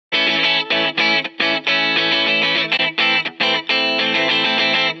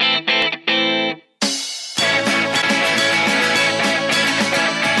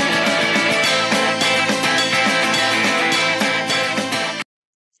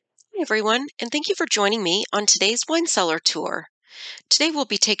Everyone, and thank you for joining me on today's wine cellar tour. Today we'll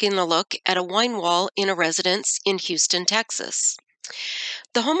be taking a look at a wine wall in a residence in Houston, Texas.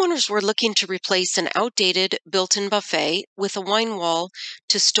 The homeowners were looking to replace an outdated built-in buffet with a wine wall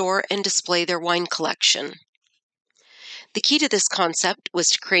to store and display their wine collection. The key to this concept was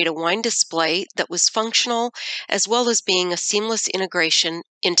to create a wine display that was functional as well as being a seamless integration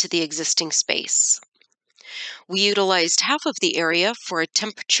into the existing space. We utilized half of the area for a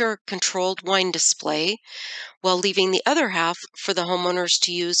temperature-controlled wine display, while leaving the other half for the homeowners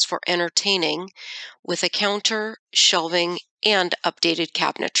to use for entertaining with a counter, shelving, and updated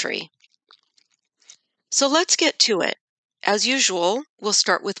cabinetry. So let's get to it. As usual, we'll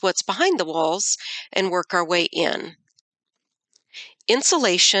start with what's behind the walls and work our way in.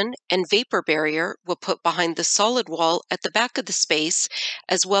 Insulation and vapor barrier were put behind the solid wall at the back of the space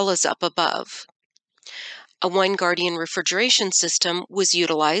as well as up above. A Wine Guardian refrigeration system was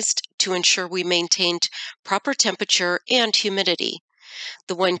utilized to ensure we maintained proper temperature and humidity.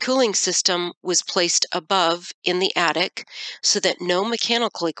 The wine cooling system was placed above in the attic so that no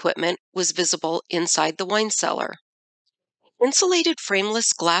mechanical equipment was visible inside the wine cellar. Insulated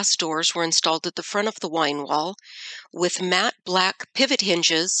frameless glass doors were installed at the front of the wine wall with matte black pivot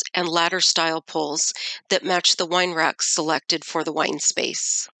hinges and ladder-style pulls that match the wine racks selected for the wine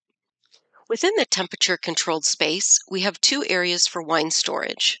space. Within the temperature-controlled space, we have two areas for wine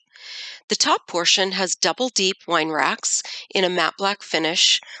storage. The top portion has double deep wine racks in a matte black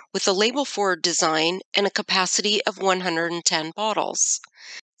finish with a label-forward design and a capacity of 110 bottles.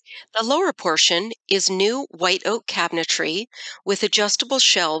 The lower portion is new white oak cabinetry with adjustable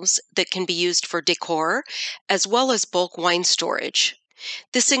shelves that can be used for decor as well as bulk wine storage.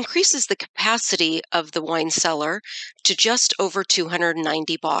 This increases the capacity of the wine cellar to just over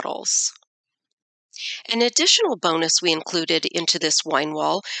 290 bottles. An additional bonus we included into this wine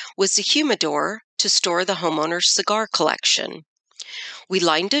wall was the humidor to store the homeowner's cigar collection. We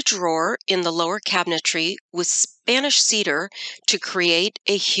lined a drawer in the lower cabinetry with Spanish cedar to create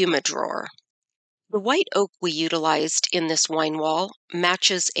a humidor. The white oak we utilized in this wine wall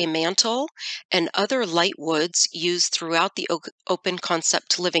matches a mantel and other light woods used throughout the open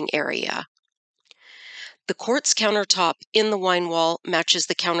concept living area. The quartz countertop in the wine wall matches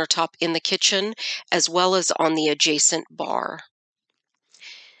the countertop in the kitchen as well as on the adjacent bar.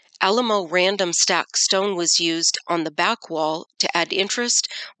 Alamo random stack stone was used on the back wall to add interest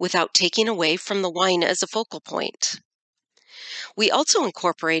without taking away from the wine as a focal point. We also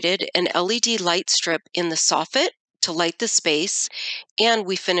incorporated an LED light strip in the soffit to light the space, and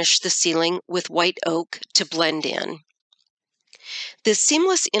we finished the ceiling with white oak to blend in. This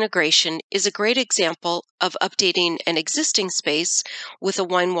seamless integration is a great example of updating an existing space with a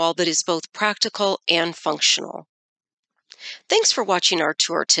wine wall that is both practical and functional. Thanks for watching our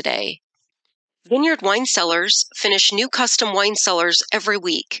tour today. Vineyard Wine Cellars finish new custom wine cellars every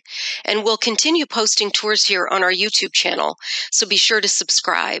week, and we'll continue posting tours here on our YouTube channel, so be sure to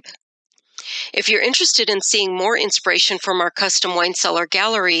subscribe. If you're interested in seeing more inspiration from our custom wine cellar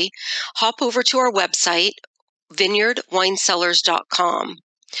gallery, hop over to our website, vineyardwinecellars.com.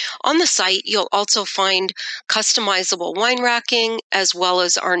 On the site, you'll also find customizable wine racking as well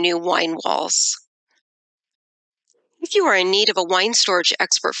as our new wine walls. If you are in need of a wine storage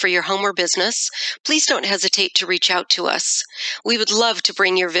expert for your home or business, please don't hesitate to reach out to us. We would love to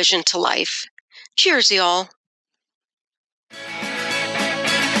bring your vision to life. Cheers, y'all.